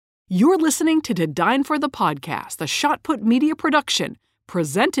You're listening to Dine for the Podcast, the Shot Put Media production,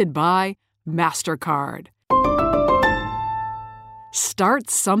 presented by MasterCard. Start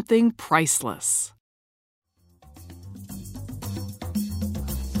something priceless.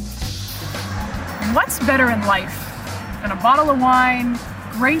 What's better in life than a bottle of wine,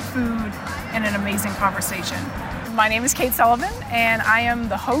 great food, and an amazing conversation? My name is Kate Sullivan, and I am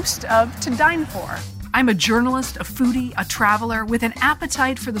the host of To Dine For. I'm a journalist, a foodie, a traveler with an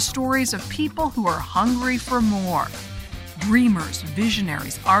appetite for the stories of people who are hungry for more. Dreamers,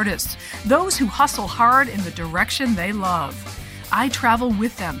 visionaries, artists, those who hustle hard in the direction they love. I travel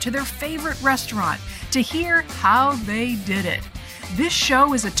with them to their favorite restaurant to hear how they did it. This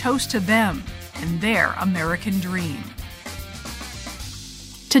show is a toast to them and their American dream.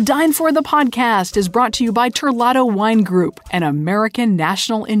 To Dine For the Podcast is brought to you by Terlato Wine Group and American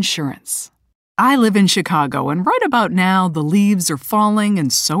National Insurance. I live in Chicago, and right about now, the leaves are falling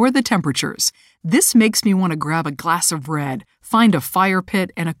and so are the temperatures. This makes me want to grab a glass of red, find a fire pit,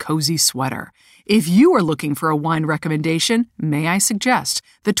 and a cozy sweater. If you are looking for a wine recommendation, may I suggest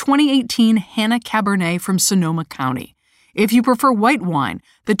the 2018 Hannah Cabernet from Sonoma County. If you prefer white wine,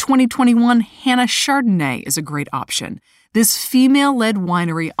 the 2021 Hannah Chardonnay is a great option. This female-led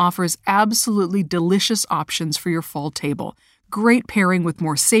winery offers absolutely delicious options for your fall table. Great pairing with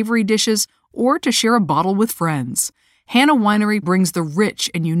more savory dishes or to share a bottle with friends. Hannah Winery brings the rich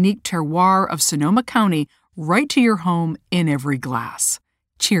and unique terroir of Sonoma County right to your home in every glass.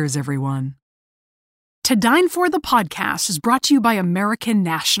 Cheers, everyone. To Dine For the Podcast is brought to you by American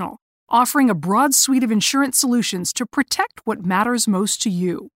National, offering a broad suite of insurance solutions to protect what matters most to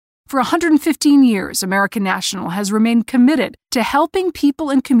you. For 115 years, American National has remained committed to helping people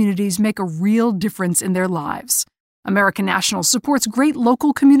and communities make a real difference in their lives. American National supports great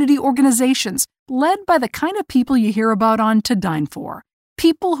local community organizations led by the kind of people you hear about on To Dine For.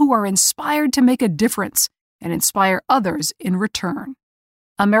 People who are inspired to make a difference and inspire others in return.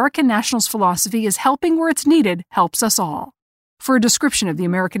 American National's philosophy is helping where it's needed helps us all. For a description of the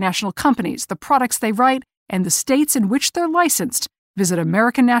American National companies, the products they write, and the states in which they're licensed, visit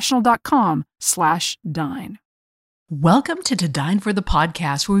americannational.com/dine. Welcome to Dine For the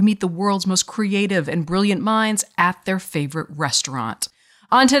Podcast, where we meet the world's most creative and brilliant minds at their favorite restaurant.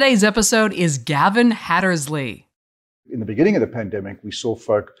 On today's episode is Gavin Hattersley. In the beginning of the pandemic, we saw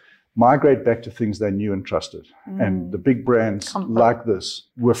folk migrate back to things they knew and trusted. And the big brands like this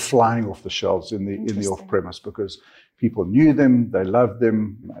were flying off the shelves in the off-premise because people knew them, they loved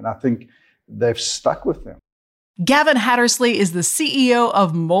them, and I think they've stuck with them. Gavin Hattersley is the CEO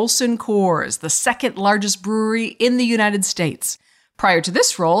of Molson Coors, the second largest brewery in the United States. Prior to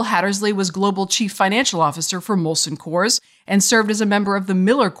this role, Hattersley was Global Chief Financial Officer for Molson Coors and served as a member of the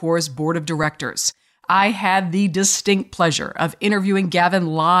Miller Coors Board of Directors. I had the distinct pleasure of interviewing Gavin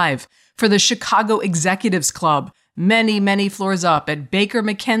live for the Chicago Executives Club, many floors up at Baker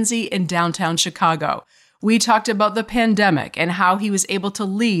McKenzie in downtown Chicago. We talked about the pandemic and how he was able to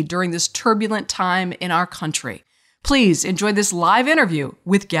lead during this turbulent time in our country. Please enjoy this live interview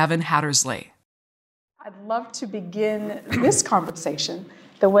with Gavin Hattersley. I'd love to begin this conversation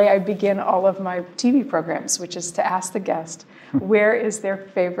the way I begin all of my TV programs, which is to ask the guest, where is their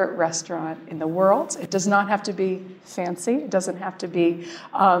favorite restaurant in the world? It does not have to be fancy. It doesn't have to be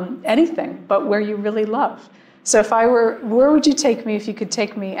anything, but where you really love. So where would you take me if you could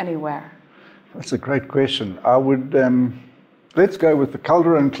take me anywhere? That's a great question. I would, let's go with the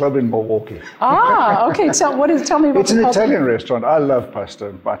Calderon Club in Milwaukee. Okay. Tell me about It's an Italian restaurant. I love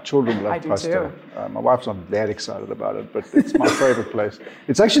pasta. My children love pasta. My wife's not that excited about it, but it's my favorite place.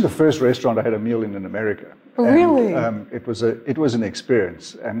 It's actually the first restaurant I had a meal in America. Really? And, it was an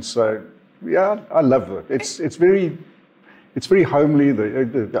experience. And so, yeah, I love it. It's very homely.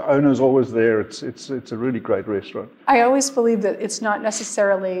 The owner's always there. It's a really great restaurant. I always believe that it's not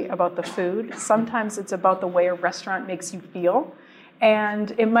necessarily about the food. Sometimes it's about the way a restaurant makes you feel.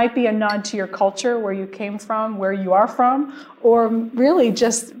 And it might be a nod to your culture, where you came from, where you are from, or really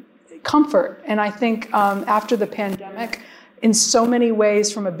just comfort. And I think after the pandemic, in so many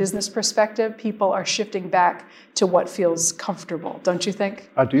ways, from a business perspective, people are shifting back to what feels comfortable, don't you think?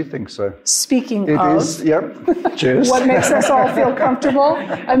 I do think so. Speaking it of... It is, yep. Cheers. What makes us all feel comfortable?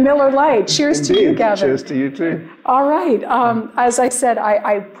 A Miller Lite. Cheers Indeed. to you, Gavin. Cheers to you too. All right. As I said,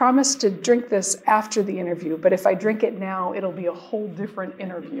 I promised to drink this after the interview, but if I drink it now, it'll be a whole different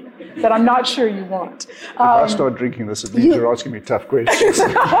interview that I'm not sure you want. If I start drinking this, it means you're asking me tough questions.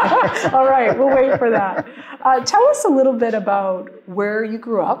 All right. We'll wait for that. Tell us a little bit about where you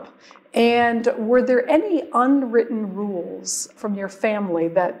grew up, and were there any unwritten rules from your family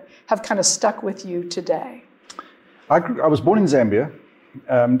that have kind of stuck with you today? I was born in Zambia,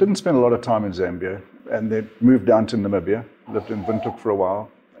 Didn't spend a lot of time in Zambia, and then moved down to Namibia, lived in Windhoek for a while,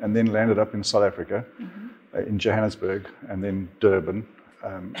 and then landed up in South Africa, in Johannesburg, and then Durban,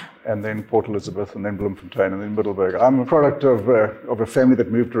 and then Port Elizabeth, and then Bloemfontein, and then Middelburg. I'm a product of a family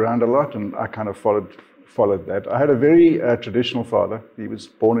that moved around a lot, and I kind of followed that. I had a very traditional father. He was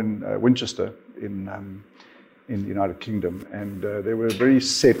born in Winchester in the United Kingdom, and there were very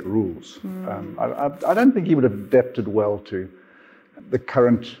set rules. I don't think he would have adapted well to the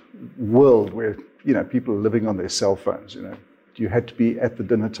current world where people are living on their cell phones. You had to be at the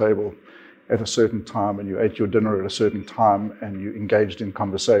dinner table at a certain time, and you ate your dinner at a certain time, and you engaged in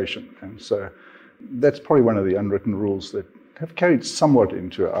conversation. And so that's probably one of the unwritten rules that have carried somewhat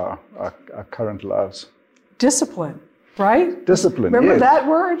into our current lives. Discipline, right? Discipline. Remember yes. that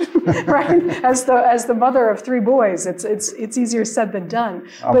word, right? As the mother of 3 boys, it's easier said than done.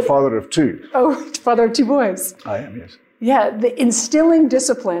 I'm father of 2. Oh, father of 2 boys. I am, yes. Yeah, the instilling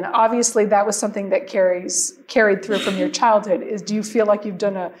discipline, obviously that was something that carried through from your childhood. Do you feel like you've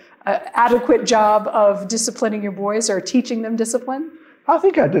done a adequate job of disciplining your boys or teaching them discipline? I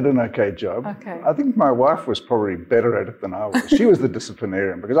think I did an okay job. Okay. I think my wife was probably better at it than I was. She was the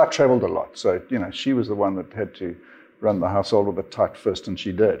disciplinarian because I traveled a lot. So, she was the one that had to run the household with a tight fist, and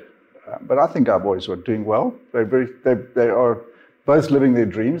she did. But I think our boys were doing well. They are both living their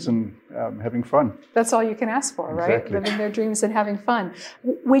dreams and having fun. That's all you can ask for, right? Exactly. Living their dreams and having fun.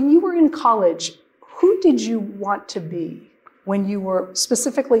 When you were in college, who did you want to be when you were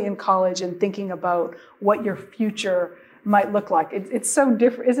specifically in college and thinking about what your future might look like? It's so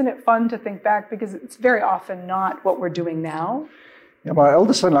different. Isn't it fun to think back? Because it's very often not what we're doing now. Yeah, my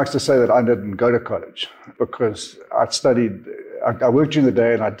eldest son likes to say that I didn't go to college because I worked during the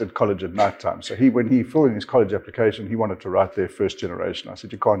day and I did college at night time. So when he filled in his college application, he wanted to write there first generation. I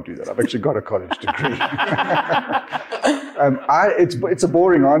said, you can't do that. I've actually got a college degree. It's a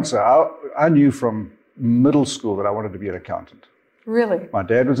boring answer. I knew from middle school that I wanted to be an accountant. Really? My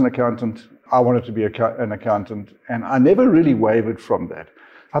dad was an accountant. I wanted to be an accountant, and I never really wavered from that.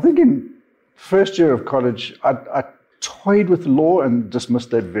 I think in first year of college, I toyed with law and dismissed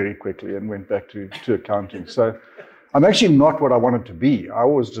that very quickly and went back to accounting. So I'm actually not what I wanted to be. I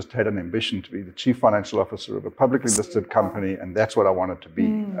always just had an ambition to be the chief financial officer of a publicly listed company, and that's what I wanted to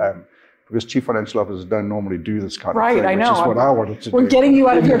be. Because chief financial officers don't normally do this kind of thing, I know. which is what I wanted to do. We're getting you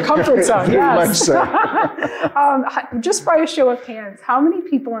out of your comfort zone, Very yes. much so. Just by a show of hands, how many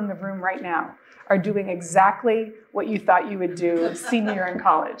people in the room right now are doing exactly what you thought you would do senior year in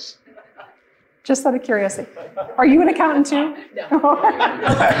college? Just out of curiosity. Are you an accountant too? No.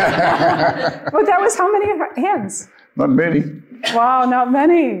 But that was how many hands? Not many. Wow, not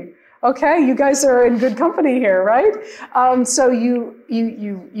many. Okay, you guys are in good company here, right? So you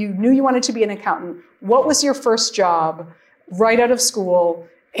knew you wanted to be an accountant. What was your first job right out of school,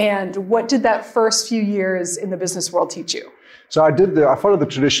 and what did that first few years in the business world teach you? So I followed the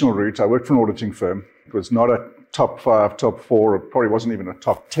traditional route. I worked for an auditing firm. It was not a top 5, top 4. It probably wasn't even a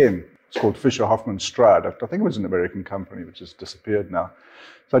top 10. It's called Fisher Hoffman Stride. I think it was an American company which has disappeared now.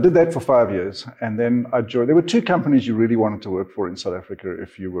 So I did that for 5 years, and then I joined. There were 2 companies you really wanted to work for in South Africa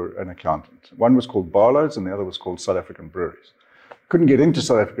if you were an accountant. One was called Barlow's, and the other was called South African Breweries. Couldn't get into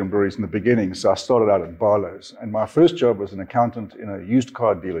South African Breweries in the beginning, so I started out at Barlow's. And my first job was an accountant in a used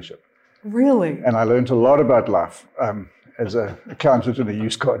car dealership. Really? And I learned a lot about life as an accountant in a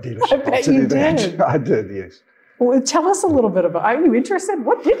used car dealership. I bet you did. I did, yes. Well, tell us a little bit about, are you interested?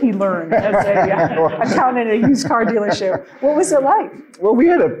 What did he learn as an accountant in a used car dealership? What was it like? Well,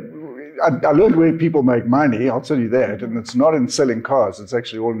 I learned where people make money, I'll tell you that, and it's not in selling cars, it's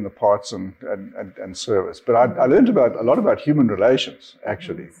actually all in the parts and service. But I learned a lot about human relations,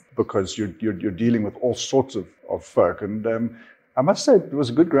 actually, because you're dealing with all sorts of folk. And I must say, it was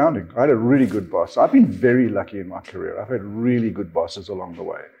a good grounding. I had a really good boss. I've been very lucky in my career. I've had really good bosses along the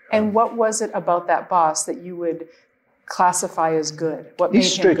way. And what was it about that boss that you would classify as good? What made him good? He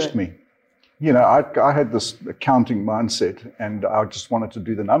stretched me. I had this accounting mindset, and I just wanted to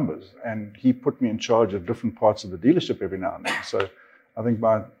do the numbers. And he put me in charge of different parts of the dealership every now and then. So I think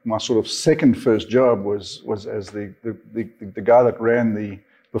my sort of first job was as the guy that ran the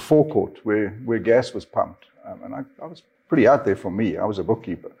forecourt where gas was pumped. And I was pretty out there for me. I was a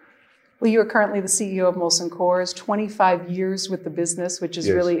bookkeeper. Well, you are currently the CEO of Molson Coors, 25 years with the business, which is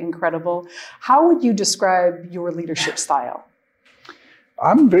really incredible. How would you describe your leadership style?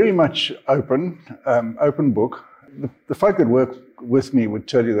 I'm very much open book. The folk that work with me would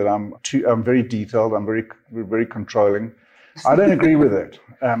tell you that I'm very detailed. I'm very controlling. I don't agree with that.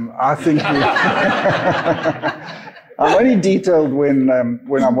 I I'm only detailed when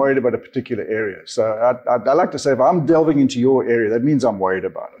I'm worried about a particular area. So I like to say, if I'm delving into your area, that means I'm worried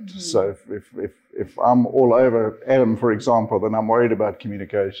about it. Mm-hmm. So if I'm all over Adam, for example, then I'm worried about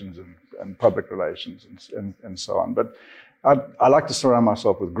communications and public relations and so on. But I like to surround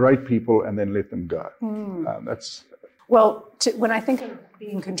myself with great people and then let them go. When I think of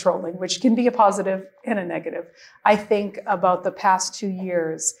being controlling, which can be a positive and a negative, I think about the past 2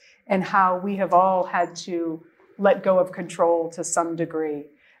 years and how we have all had to let go of control to some degree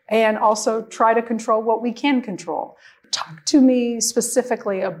and also try to control what we can control. Talk to me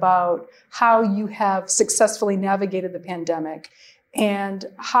specifically about how you have successfully navigated the pandemic and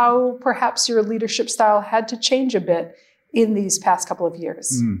how perhaps your leadership style had to change a bit in these past couple of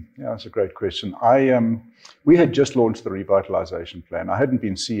years. Yeah, that's a great question. We had just launched the revitalization plan. I hadn't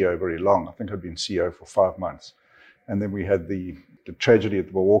been CEO very long. I think I'd been CEO for 5 months. And then we had the tragedy at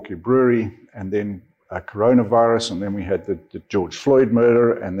the Milwaukee Brewery, and then coronavirus, and then we had the George Floyd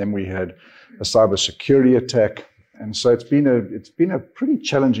murder, and then we had a cybersecurity attack. And so it's been a pretty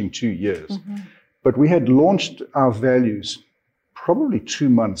challenging 2 years. Mm-hmm. But we had launched our values probably 2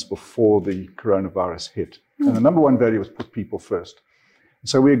 months before the coronavirus hit. Mm-hmm. And the number one value was put people first.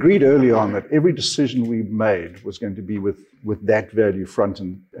 So we agreed early on that every decision we made was going to be with that value front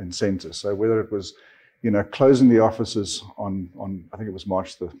and center. So whether it was, closing the offices on I think it was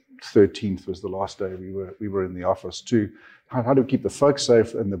March the 13th was the last day we were in the office, to how do we keep the folks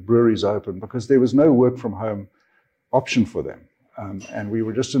safe and the breweries open, because there was no work from home option for them. And we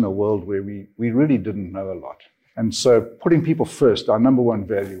were just in a world where we really didn't know a lot. And so putting people first, our number one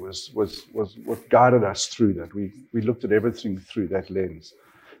value was what guided us through that. We looked at everything through that lens.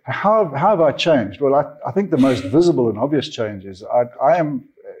 How have I changed? Well, I think the most visible and obvious change is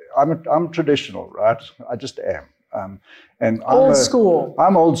I'm traditional, right? I just am. And old school.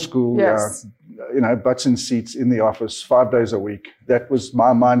 I'm old school. Yes. Butts in seats in the office 5 days a week. That was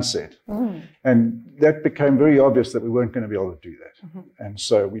my mindset. Mm. And that became very obvious that we weren't going to be able to do that. Mm-hmm. And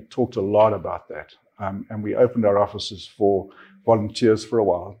so we talked a lot about that. And we opened our offices for volunteers for a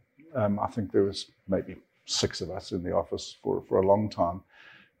while. I think there was maybe 6 of us in the office for a long time.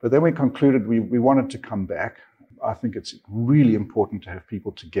 But then we concluded we wanted to come back. I think it's really important to have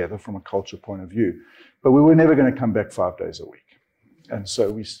people together from a culture point of view. But we were never going to come back 5 days a week. And so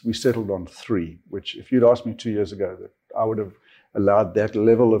we settled on 3, which if you'd asked me 2 years ago that I would have allowed that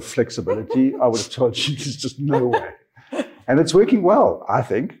level of flexibility, I would have told you there's just no way. And it's working well, I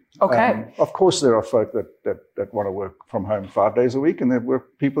think. Okay. Of course, there are folk that want to work from home 5 days a week, and there were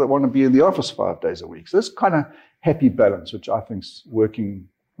people that want to be in the office 5 days a week. So this kind of happy balance, which I think is working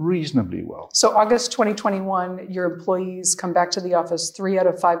reasonably well. So August 2021, your employees come back to the office 3 out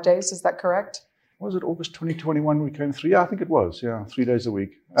of 5 days. Is that correct? Was it August 2021 we came 3? Yeah, I think it was. Yeah, 3 days a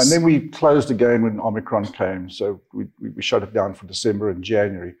week. And then we closed again when Omicron came. So we shut it down for December and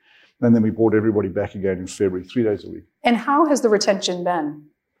January. And then we brought everybody back again in February, 3 days a week. And how has the retention been?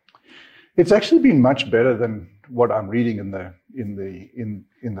 It's actually been much better than what I'm reading in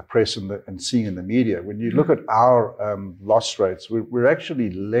the press and seeing in the media. When you look at our loss rates, we're actually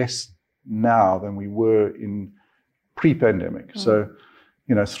less now than we were in pre-pandemic. Mm. So,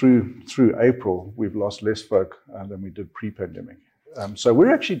 through April, we've lost less folk than we did pre-pandemic. So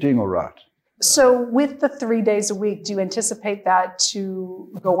we're actually doing all right. So with the 3 days a week, do you anticipate that to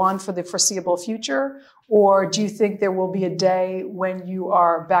go on for the foreseeable future? Or do you think there will be a day when you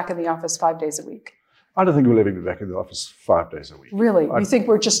are back in the office 5 days a week? I don't think we'll ever be back in the office 5 days a week. Really? You think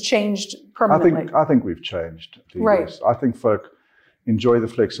we're just changed permanently? I think we've changed. Right. Yes. I think folk enjoy the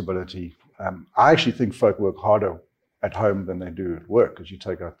flexibility. I actually think folk work harder at home than they do at work, because you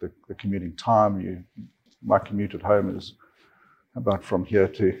take out the commuting time. My commute at home is about from here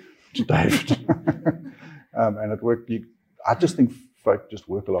to David. And at work, I just think folk just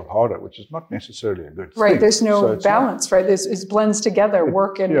work a lot harder, which is not necessarily a good thing. Right, there's no balance, right? It blends together,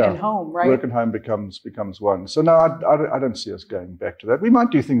 work and home, right? Work and home becomes one. So no, I don't see us going back to that. We might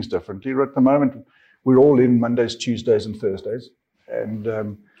do things differently. At the moment, we're all in Mondays, Tuesdays, and Thursdays.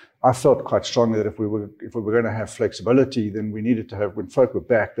 And I felt quite strongly that if we were going to have flexibility, then we needed to have, when folk were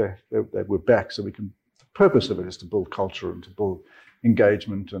back, they were back. So the purpose of it is to build culture and to build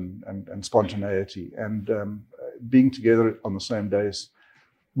engagement and spontaneity. And being together on the same days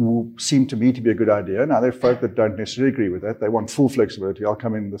seemed to me to be a good idea. Now, there are folk that don't necessarily agree with that. They want full flexibility. I'll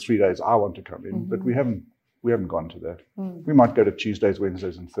come in the 3 days I want to come in. Mm-hmm. But we haven't We haven't gone to that. We might go to Tuesdays,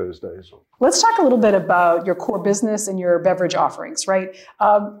 Wednesdays, and Thursdays. Let's talk a little bit about your core business and your beverage offerings, right?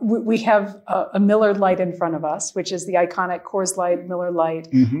 We have a Miller Lite in front of us, which is the iconic Coors Light, Miller Lite.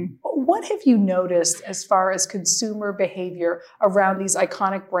 What have you noticed as far as consumer behavior around these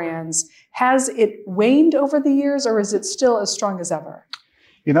iconic brands? Has it waned over the years, or is it still as strong as ever?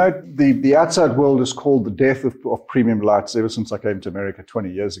 You know, the outside world has called the death of premium lights ever since I came to America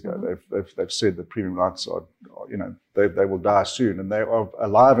 20 years ago. They've said that premium lights are, you know, they will die soon, and they are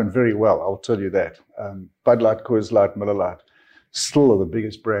alive and very well, I'll tell you that. Bud Light, Coors Light, Miller Lite still are the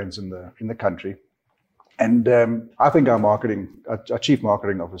biggest brands in the country. And I think our Chief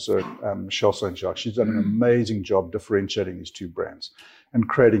Marketing Officer, Michelle St. Jacques, she's done an amazing job differentiating these two brands and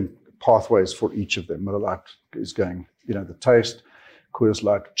creating pathways for each of them. Miller Lite is going, you know, the taste. Coors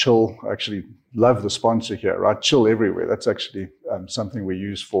Light, chill. I actually love the sponsor here, right? Chill everywhere. That's actually something we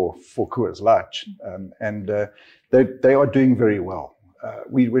use for Coors Light. And they are doing very well.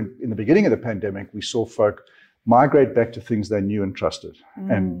 We went in the beginning of the pandemic, we saw folk migrate back to things they knew and trusted.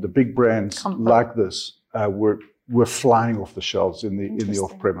 And the big brands like this were flying off the shelves in the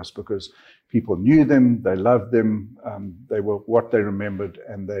off-premise because people knew them, they loved them, they were what they remembered,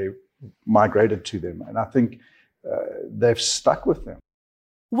 and they migrated to them. And I think they've stuck with them.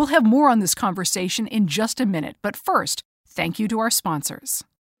 We'll have more on this conversation in just a minute, but first, thank you to our sponsors.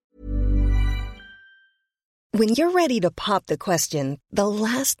 When you're ready to pop the question, the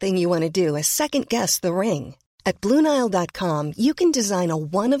last thing you want to do is second-guess the ring. At BlueNile.com, you can design a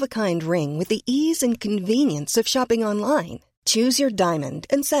one-of-a-kind ring with the ease and convenience of shopping online. Choose your diamond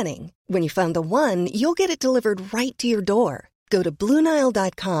and setting. When you find the one, you'll get it delivered right to your door. Go to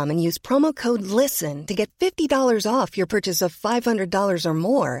BlueNile.com and use promo code LISTEN to get $50 off your purchase of $500 or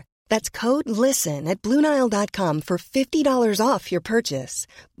more. That's code LISTEN at BlueNile.com for $50 off your purchase.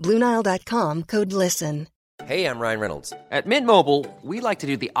 BlueNile.com, code LISTEN. Hey, I'm Ryan Reynolds. At Mint Mobile, we like to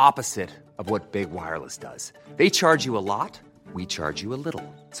do the opposite of what Big Wireless does. They charge you a lot, we charge you a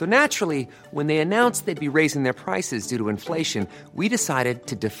little. So naturally, when they announced they'd be raising their prices due to inflation, we decided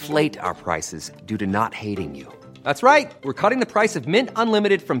to deflate our prices due to not hating you. That's right. We're cutting the price of Mint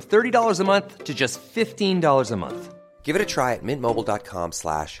Unlimited from $30 a month to just $15 a month. Give it a try at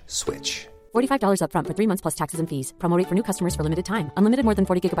mintmobile.com/switch. $45 up front for 3 months plus taxes and fees. Promo rate for new customers for limited time. Unlimited more than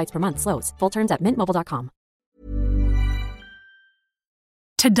 40 gigabytes per month. Slows full terms at mintmobile.com.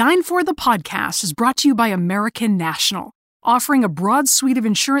 To Dine For the podcast is brought to you by American National, offering a broad suite of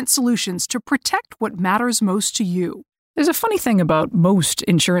insurance solutions to protect what matters most to you. There's a funny thing about most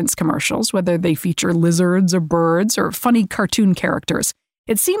insurance commercials, whether they feature lizards or birds or funny cartoon characters.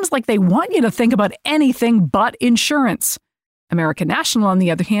 It seems like they want you to think about anything but insurance. American National, on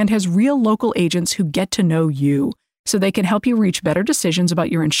the other hand, has real local agents who get to know you, so they can help you reach better decisions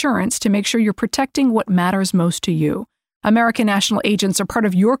about your insurance to make sure you're protecting what matters most to you. American National agents are part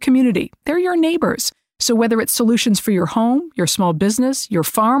of your community. They're your neighbors. So whether it's solutions for your home, your small business, your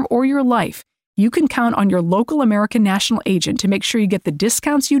farm, or your life, you can count on your local American National agent to make sure you get the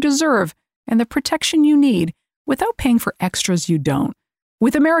discounts you deserve and the protection you need without paying for extras you don't.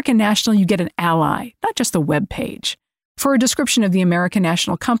 With American National, you get an ally, not just a web page. For a description of the American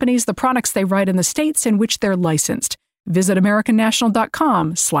National companies, the products they write, in the states in which they're licensed, visit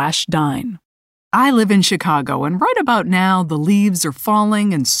americannational.com/dine. I live in Chicago, and right about now, the leaves are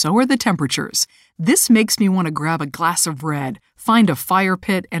falling and so are the temperatures. This makes me want to grab a glass of red, find a fire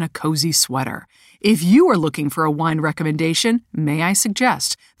pit, and a cozy sweater. If you are looking for a wine recommendation, may I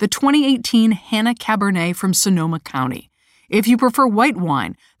suggest the 2018 Hannah Cabernet from Sonoma County. If you prefer white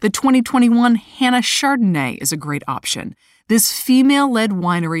wine, the 2021 Hannah Chardonnay is a great option. This female-led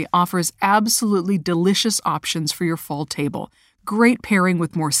winery offers absolutely delicious options for your fall table. Great pairing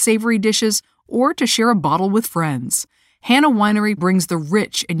with more savory dishes or to share a bottle with friends. Hannah Winery brings the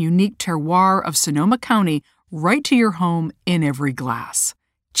rich and unique terroir of Sonoma County right to your home in every glass.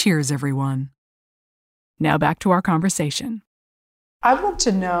 Cheers, everyone. Now back to our conversation. I want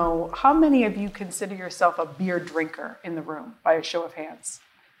to know, how many of you consider yourself a beer drinker in the room, by a show of hands?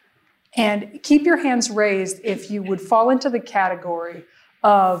 And keep your hands raised if you would fall into the category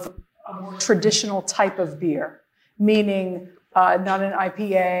of a more traditional type of beer, meaning not an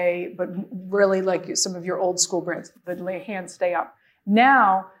IPA, but really like some of your old school brands. The hands stay up.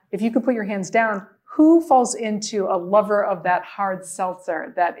 Now, if you could put your hands down, who falls into a lover of that hard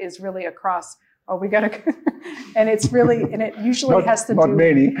seltzer that is really across? Oh, we got to, and it's really, and it usually has to do. Not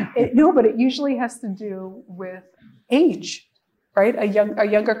many. No, but it usually has to do with age, right? A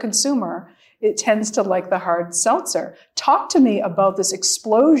younger consumer, it tends to like the hard seltzer. Talk to me about this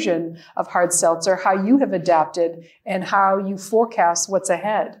explosion of hard seltzer, how you have adapted, and how you forecast what's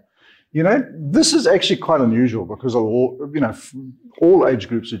ahead. This is actually quite unusual because all age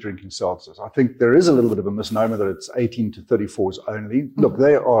groups are drinking seltzers. I think there is a little bit of a misnomer that it's 18 to 34s only. Look,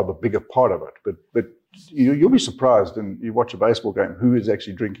 they are the bigger part of it, but you'll be surprised, and you watch a baseball game, who is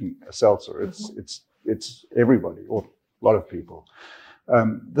actually drinking a seltzer. It's everybody, or a lot of people.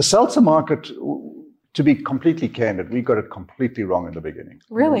 The seltzer market, to be completely candid, we got it completely wrong in the beginning.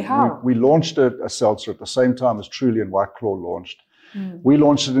 Really? How? We launched a seltzer at the same time as Truly and White Claw launched. We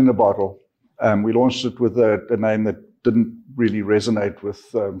launched it in a bottle. We launched it with a name that didn't really resonate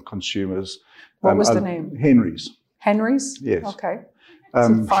with consumers. What was the name? Henry's. Henry's? Yes. Okay. It's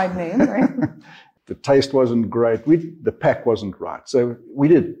a fine name, right? The taste wasn't great. The pack wasn't right. So we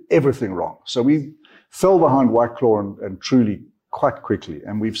did everything wrong. So we fell behind White Claw and Truly quite quickly.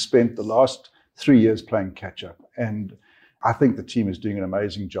 And we've spent the last 3 years playing catch up. And I think the team is doing an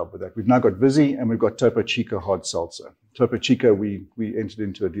amazing job with that. We've now got Vizzy and we've got Topo Chico Hard Seltzer. Topo Chico, we entered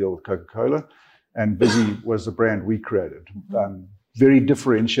into a deal with Coca-Cola, and Vizzy was the brand we created. Very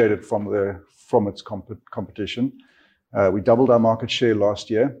differentiated from its competition. We doubled our market share last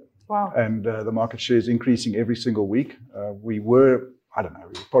year. Wow. And the market share is increasing every single week. We were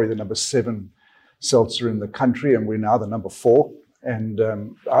probably the number 7 seltzer in the country, and we're now the number 4. And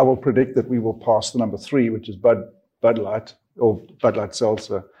I will predict that we will pass the number 3, which is Bud Light or Bud Light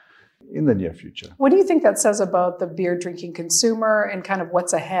Seltzer, in the near future. What do you think that says about the beer drinking consumer and kind of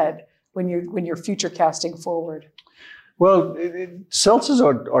what's ahead when you're future casting forward? Well, seltzers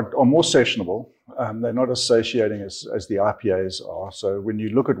are more sessionable. They're not as satiating as the IPAs are. So when you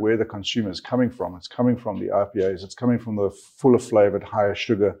look at where the consumer is coming from, it's coming from the IPAs. It's coming from the fuller flavored, higher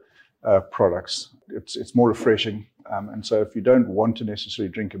sugar products. It's more refreshing. And so if you don't want to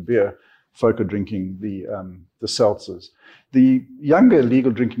necessarily drink a beer, folk are drinking the seltzers. The younger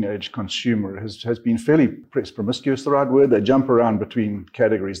legal drinking age consumer has been fairly promiscuous, the right word. They jump around between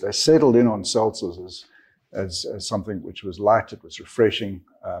categories. They settled in on seltzers as something which was light, it was refreshing,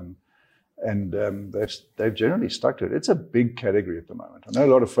 and they've generally stuck to it. It's a big category at the moment. I know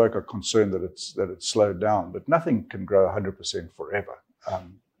a lot of folk are concerned that it's slowed down, but nothing can grow 100% forever.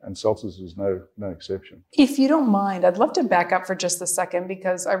 And seltzers is no exception. If you don't mind, I'd love to back up for just a second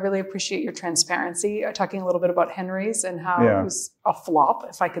because I really appreciate your transparency, talking a little bit about Henry's and how it was a flop,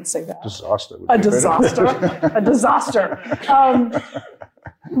 if I could say that. Disaster. A disaster. A disaster.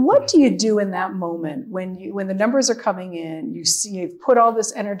 What do you do in that moment when the numbers are coming in, you've put all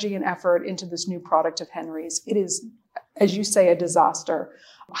this energy and effort into this new product of Henry's? It is, as you say, a disaster.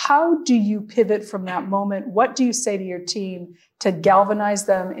 How do you pivot from that moment? What do you say to your team to galvanize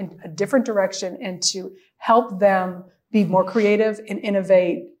them in a different direction and to help them be more creative and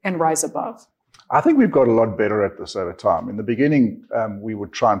innovate and rise above? I think we've got a lot better at this over time. In the beginning, we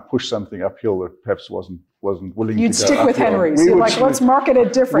would try and push something uphill that perhaps wasn't willing You'd to go stick with uphill. Henry's. You're like, let's market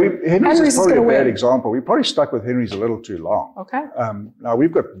it different. Henry's is probably a bad win. example. We probably stuck with Henry's a little too long. Okay. Now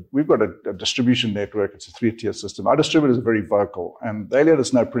we've got a distribution network. It's a 3-tier system. Our distributors are very vocal, and they let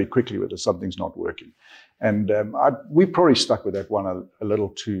us know pretty quickly whether something's not working. And we probably stuck with that one a little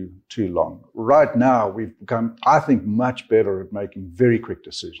too long. Right now, we've become, I think, much better at making very quick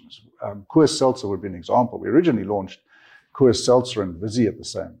decisions. Coors Seltzer would be an example. We originally launched Coors Seltzer and Vizzy at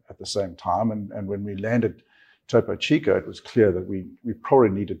the same time, and when we landed Topo Chico, it was clear that we probably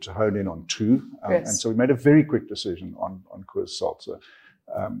needed to hone in on 2, and so we made a very quick decision on Coors Seltzer.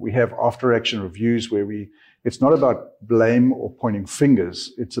 We have after-action reviews where it's not about blame or pointing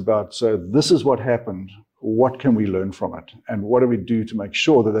fingers. It's about, so this is what happened. What can we learn from it? And what do we do to make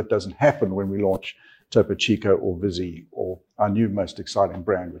sure that doesn't happen when we launch Topo Chico or Vizzy or our new most exciting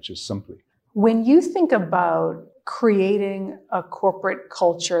brand, which is Simply? When you think about creating a corporate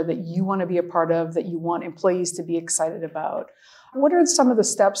culture that you want to be a part of, that you want employees to be excited about, what are some of the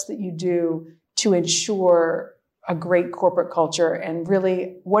steps that you do to ensure a great corporate culture? And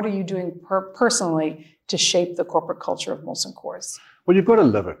really, what are you doing personally to shape the corporate culture of Molson Coors? Well, you've got to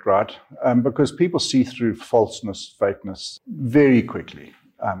live it, right? Because people see through falseness, fakeness very quickly.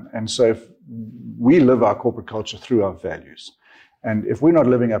 And so if we live our corporate culture through our values. And if we're not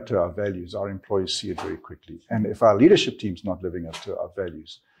living up to our values, our employees see it very quickly. And if our leadership team's not living up to our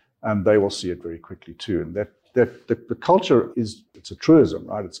values, they will see it very quickly too. And the culture it's a truism,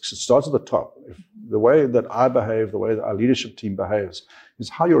 right? It starts at the top. If the way that I behave, the way that our leadership team behaves, is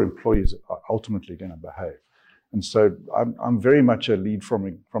how your employees are ultimately going to behave. And so I'm very much a lead from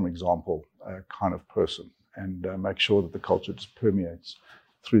example kind of person, and make sure that the culture just permeates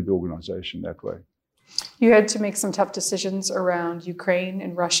through the organization that way. You had to make some tough decisions around Ukraine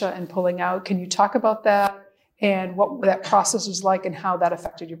and Russia and pulling out. Can you talk about that and what that process was like and how that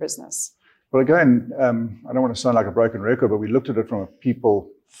affected your business? Well, again, I don't want to sound like a broken record, but we looked at it from a people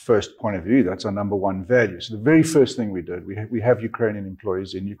first point of view. That's our number one value. So the very first thing we did, we have Ukrainian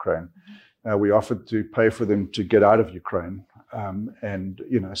employees in Ukraine. We offered to pay for them to get out of Ukraine. And,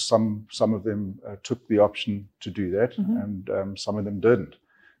 some of them took the option to do that, and some of them didn't.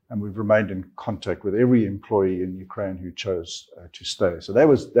 And we've remained in contact with every employee in Ukraine who chose to stay. So that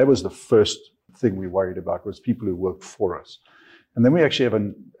was the first thing we worried about, was people who worked for us. And then we actually have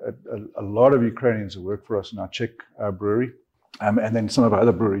a lot of Ukrainians who work for us in our Czech brewery, and then some of our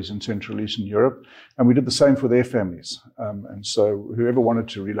other breweries in Central Eastern Europe. And we did the same for their families. And so whoever wanted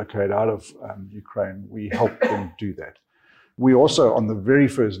to relocate out of Ukraine, we helped them do that. We also, on the very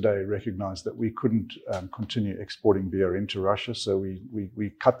first day, recognized that we couldn't continue exporting beer into Russia. So we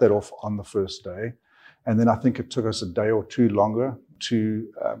cut that off on the first day. And then I think it took us a day or two longer to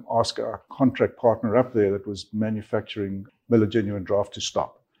ask our contract partner up there that was manufacturing Miller Genuine Draft to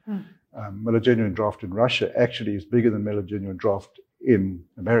stop. Miller Genuine Draft in Russia actually is bigger than Miller Genuine Draft in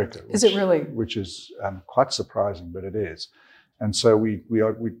America. Is it really? Which is quite surprising, but it is. And so we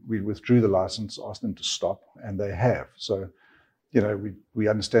withdrew the license, asked them to stop, and they have. So, we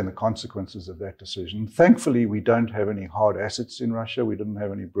understand the consequences of that decision. Thankfully, we don't have any hard assets in Russia. We didn't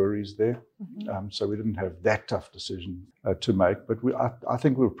have any breweries there. So we didn't have that tough decision to make. But I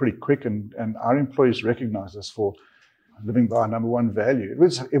think we were pretty quick, and our employees recognized us for living by our number one value.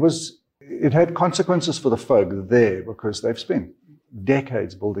 It had consequences for the folk there, because they've spent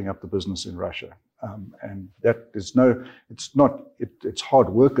decades building up the business in Russia. And that is it's hard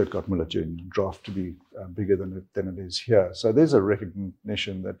work that got Miller Genuine Draft to be bigger than it is here. So there's a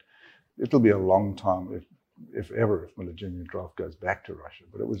recognition that it'll be a long time, if ever, if Miller Genuine Draft goes back to Russia.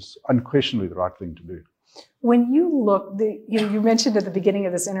 But it was unquestionably the right thing to do. When you look, you mentioned at the beginning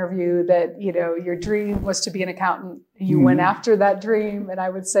of this interview that, your dream was to be an accountant. You went after that dream, and I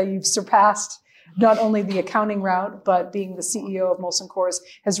would say you've surpassed not only the accounting route, but being the CEO of Molson Coors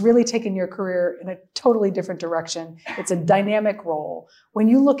has really taken your career in a totally different direction. It's a dynamic role. When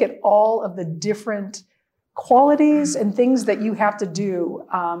you look at all of the different qualities and things that you have to do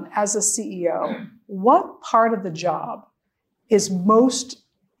as a CEO, what part of the job is most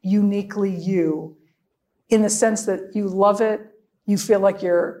uniquely you, in the sense that you love it, you feel like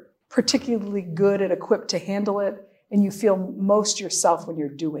you're particularly good and equipped to handle it, and you feel most yourself when you're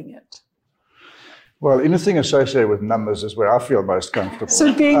doing it? Well, anything associated with numbers is where I feel most comfortable.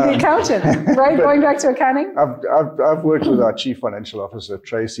 So being the accountant, right? Going back to accounting? I've worked with our Chief Financial Officer,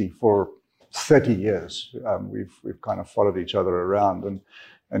 Tracy, for 30 years. We've kind of followed each other around.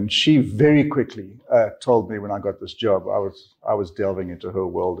 And she very quickly told me when I got this job, I was delving into her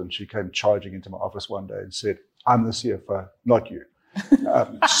world, and she came charging into my office one day and said, "I'm the CFO, not you.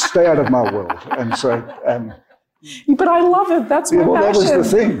 Stay out of my world." And so... But I love it. That's my passion. That was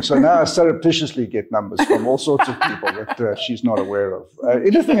the thing. So now I surreptitiously get numbers from all sorts of people that she's not aware of.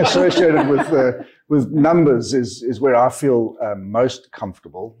 Anything associated with numbers is where I feel most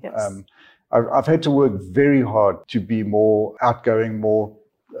comfortable. Yes. I've had to work very hard to be more outgoing, more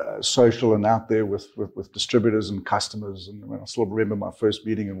social and out there with distributors and customers. And I still remember my first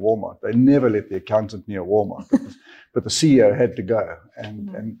meeting in Walmart. They never let the accountant near Walmart, but the CEO had to go.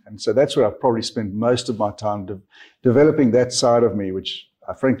 And so that's where I probably spent most of my time developing that side of me, which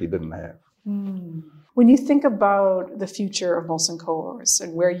I frankly didn't have. When you think about the future of Molson Coors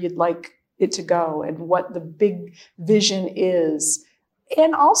and where you'd like it to go and what the big vision is,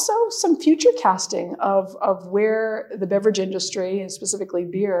 and also some future casting of where the beverage industry, and specifically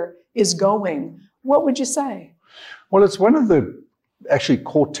beer, is going, what would you say? Well, it's one of the actually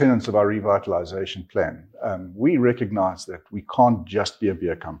core tenets of our revitalization plan. We recognize that we can't just be a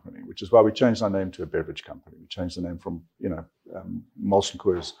beer company, which is why we changed our name to a beverage company. We changed the name from Molson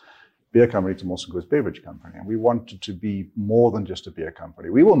Coors Beer Company to Molson Coors Beverage Company. And we wanted to be more than just a beer company.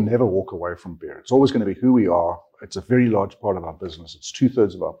 We will never walk away from beer. It's always going to be who we are. It's a very large part of our business. It's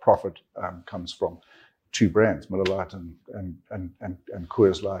 2/3 of our profit comes from two brands, Miller Lite and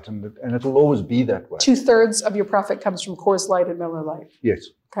Coors Light, and it'll always be that way. 2/3 of your profit comes from Coors Light and Miller Lite. Yes.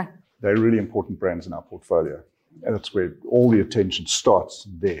 Okay. They're really important brands in our portfolio, and that's where all the attention starts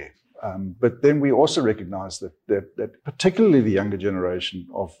there. But then we also recognize that particularly the younger generation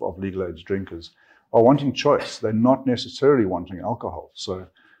of legal age drinkers are wanting choice. They're not necessarily wanting alcohol. So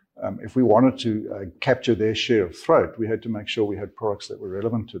if we wanted to capture their share of throat, we had to make sure we had products that were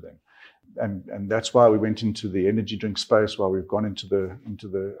relevant to them. And that's why we went into the energy drink space, why we've gone into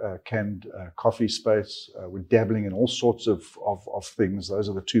the canned coffee space. We're dabbling in all sorts of things. Those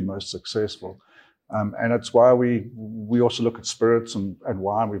are the two most successful. And it's why we also look at spirits and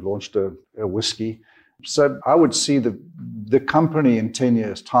wine. We've launched a whiskey. So I would see the company in 10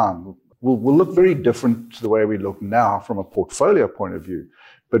 years' time will look very different to the way we look now from a portfolio point of view,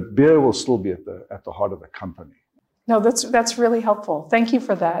 but beer will still be at the heart of the company. No, that's really helpful. Thank you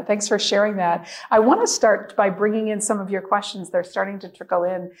for that. Thanks for sharing that. I want to start by bringing in some of your questions. They're starting to trickle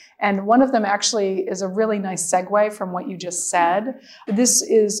in. And one of them actually is a really nice segue from what you just said. This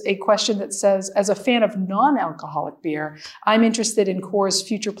is a question that says, as a fan of non-alcoholic beer, I'm interested in Coors'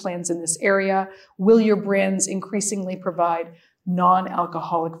 future plans in this area. Will your brands increasingly provide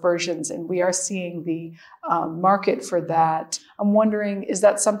non-alcoholic versions? And we are seeing the market for that. I'm wondering, is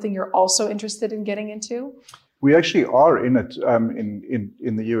that something you're also interested in getting into? We actually are in it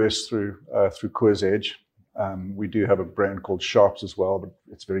in the US through Coors Edge. We do have a brand called Sharps as well, but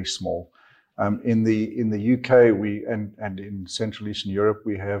it's very small. In the UK and in Central Eastern Europe,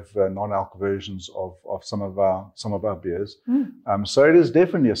 we have non-alc versions of some of our beers. So it is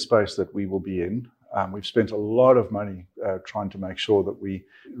definitely a space that we will be in. We've spent a lot of money trying to make sure that we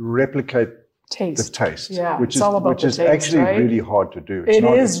replicate the taste, which is actually really hard to do.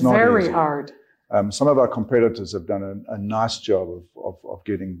 It's not very easy. Hard. Some of our competitors have done a nice job of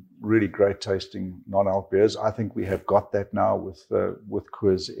getting really great tasting non-alc beers. I think we have got that now with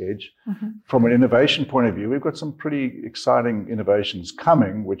Coors Edge. From an innovation point of view, we've got some pretty exciting innovations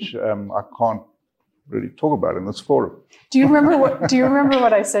coming, which I can't really talk about in this forum. Do you remember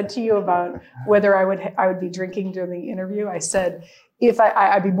what I said to you about whether I would be drinking during the interview? I said, if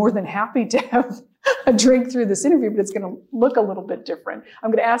I'd be more than happy to have a drink through this interview, but it's going to look a little bit different. I'm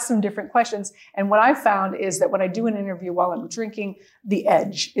going to ask some different questions. And what I found is that when I do an interview while I'm drinking, the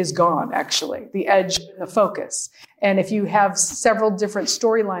edge is gone, actually. The edge, the focus. And if you have several different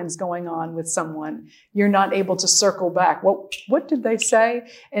storylines going on with someone, you're not able to circle back. What did they say?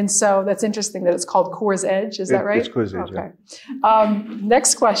 And so that's interesting that it's called Coors Edge. Is that right? It's Coors Edge, okay. Yeah.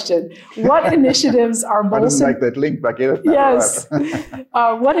 Next question. What initiatives are Molson... I didn't make that link, but I get it now. Yes.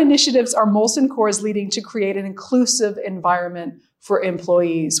 What initiatives are Molson Coors leading to create an inclusive environment for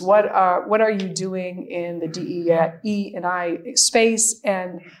employees? What are you doing in the DE&I space?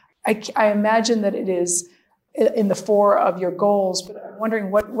 And I imagine that it is in the fore of your goals, but I'm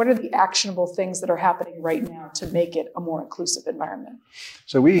wondering what are the actionable things that are happening right now to make it a more inclusive environment?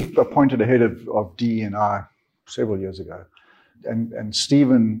 So we appointed a head of DE&I several years ago, and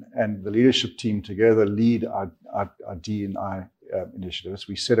Stephen and the leadership team together lead our DE&I initiatives.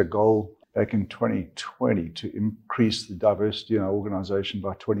 We set a goal back in 2020 to increase the diversity in our organization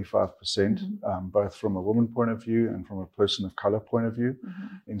by 25%, both from a woman point of view and from a person of color point of view.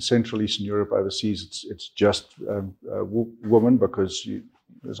 In Central Eastern Europe, overseas, it's just women, because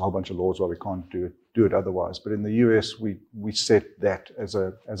there's a whole bunch of laws why we can't do it otherwise. But in the US, we set that as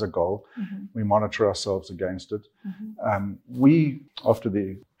a goal. We monitor ourselves against it. We, after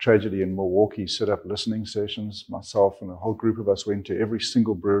the tragedy in Milwaukee, set up listening sessions. Myself and a whole group of us went to every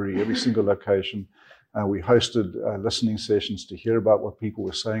single brewery, every single location. We hosted listening sessions to hear about what people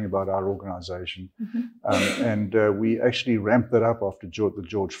were saying about our organization. And we actually ramped that up after the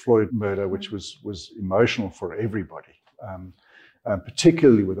George Floyd murder, which was emotional for everybody.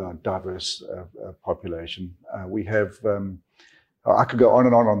 Particularly with our diverse population. We have, I could go on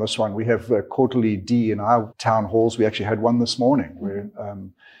and on this one. We have quarterly DE&I town halls. We actually had one this morning where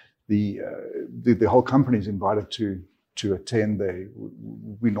the whole company is invited to attend.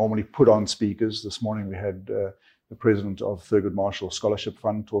 We normally put on speakers. This morning we had the president of Thurgood Marshall Scholarship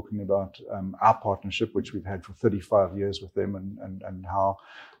Fund talking about our partnership, which we've had for 35 years with them, and how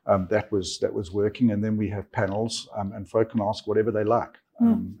that was working. And then we have panels, and folk can ask whatever they like,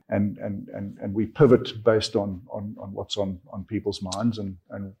 and we pivot based on what's on people's minds and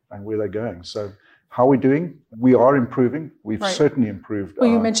where they're going. So how are we doing? We are improving. We've certainly improved. Well,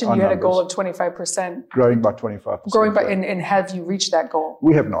 you mentioned you had a goal of 25%. Growing by 25%. Growing by, and have you reached that goal?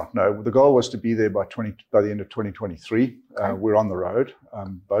 We have not, no. The goal was to be there by the end of 2023. Okay. We're on the road.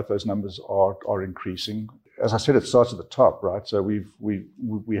 Both those numbers are increasing. As I said, it starts at the top, right? So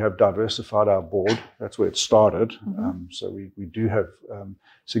we have diversified our board. That's where it started. So we do have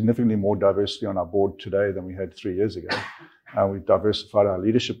significantly more diversity on our board today than we had 3 years ago. We've diversified our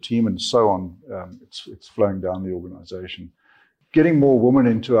leadership team and so on. It's flowing down the organization. Getting more women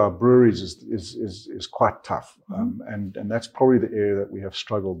into our breweries is quite tough, and that's probably the area that we have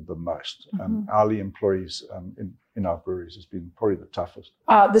struggled the most. Hourly employees in our breweries has been probably the toughest.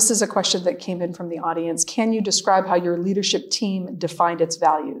 This is a question that came in from the audience. Can you describe how your leadership team defined its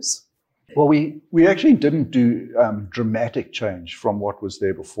values? Well, we actually didn't do dramatic change from what was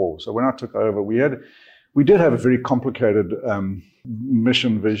there before. So when I took over, we did have a very complicated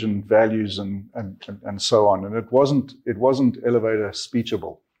mission, vision, values, and so on, and it wasn't elevator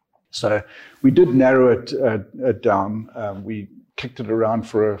speechable. So we did narrow it down. kicked it around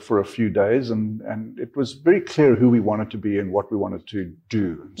for a few days, and it was very clear who we wanted to be and what we wanted to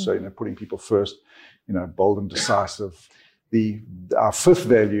do. So, putting people first, bold and decisive. Our fifth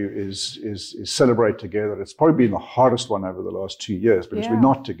value is celebrate together. It's probably been the hardest one over the last 2 years because we're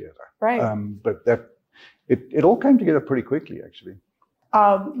not together. Right. But it all came together pretty quickly, actually.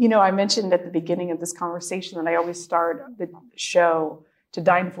 I mentioned at the beginning of this conversation that I always start the show To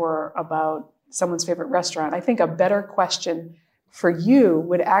Dine For about someone's favorite restaurant. I think a better question for you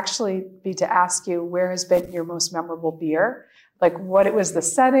would actually be to ask you, where has been your most memorable beer? Like, what it was the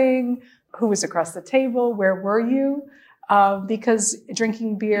setting, who was across the table, where were you? Because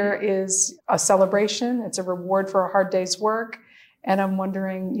drinking beer is a celebration. It's a reward for a hard day's work. And I'm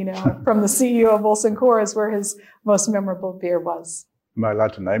wondering, from the CEO of Molson Coors, where his most memorable beer was. Am I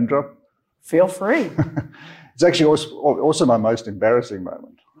allowed to name drop? Feel free. It's actually also my most embarrassing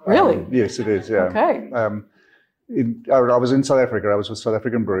moment. Really? Yes, it is, yeah. Okay. I was in South Africa. I was with South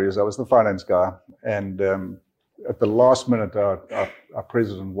African Breweries. I was the finance guy. And at the last minute, our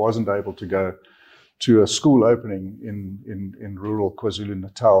president wasn't able to go to a school opening in rural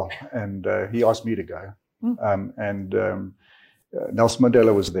KwaZulu-Natal. And he asked me to go. Nelson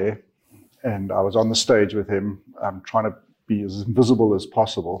Mandela was there. And I was on the stage with him, trying to be as invisible as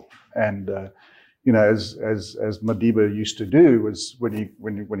possible. And as Madiba used to do, was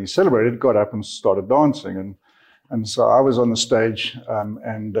when he celebrated, got up and started dancing, and so I was on the stage,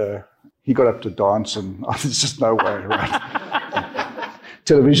 and he got up to dance, and there's just no way, right?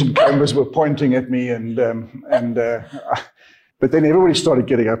 Television cameras were pointing at me, but then everybody started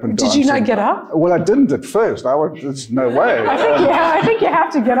getting up and dancing. Did you not get up? Well, I didn't at first. There's no way. I think you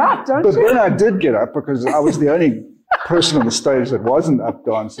have to get up, don't you? But then I did get up because I was the only person on the stage that wasn't up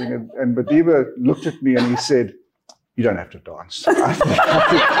dancing, and Madiba looked at me and he said, "You don't have to dance."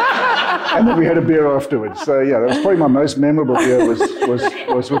 And then we had a beer afterwards. So that was probably my most memorable beer was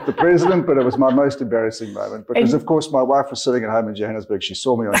with the president, but it was my most embarrassing moment because, of course, my wife was sitting at home in Johannesburg. She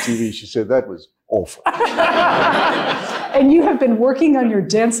saw me on TV. She said, "That was awful." And you have been working on your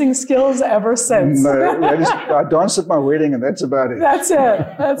dancing skills ever since. No, I danced at my wedding, and that's about it. That's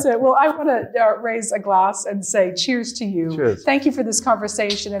it. Well, I want to raise a glass and say cheers to you. Cheers. Thank you for this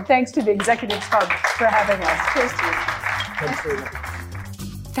conversation, and thanks to the Executives Hub for having us. Cheers to you. Thanks very much.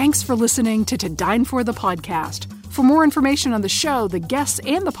 Thanks for listening to Dine For the podcast. For more information on the show, the guests,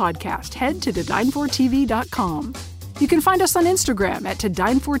 and the podcast, head to todinefortv.com. You can find us on Instagram at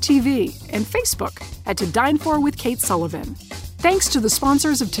ToDineForTV and Facebook at To Dine For with Kate Sullivan. Thanks to the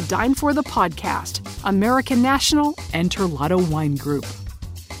sponsors of To Dine For the podcast, American National and Terlato Wine Group.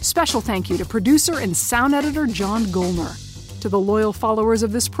 Special thank you to producer and sound editor John Golner. To the loyal followers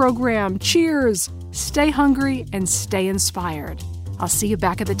of this program, cheers, stay hungry, and stay inspired. I'll see you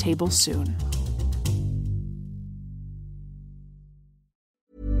back at the table soon.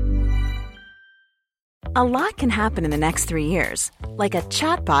 A lot can happen in the next 3 years. Like a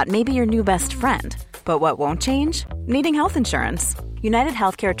chatbot may be your new best friend. But what won't change? Needing health insurance. United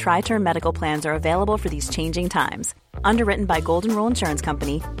Healthcare Tri-Term Medical Plans are available for these changing times. Underwritten by Golden Rule Insurance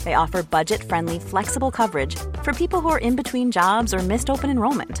Company, they offer budget-friendly, flexible coverage for people who are in between jobs or missed open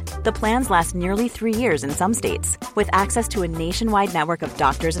enrollment. The plans last nearly 3 years in some states, with access to a nationwide network of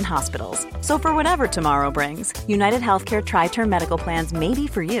doctors and hospitals. So for whatever tomorrow brings, United Healthcare Tri-Term Medical Plans may be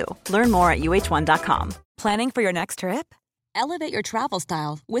for you. Learn more at uh1.com. Planning for your next trip? Elevate your travel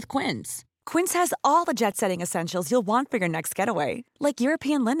style with Quince. Quince has all the jet-setting essentials you'll want for your next getaway, like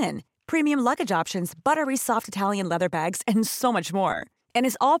European linen, premium luggage options, buttery soft Italian leather bags, and so much more. And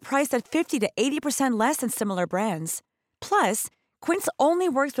is all priced at 50 to 80% less than similar brands. Plus, Quince only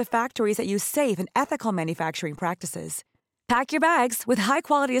works with factories that use safe and ethical manufacturing practices. Pack your bags with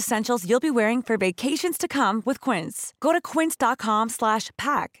high-quality essentials you'll be wearing for vacations to come with Quince. Go to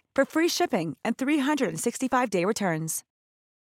quince.com/pack for free shipping and 365-day returns.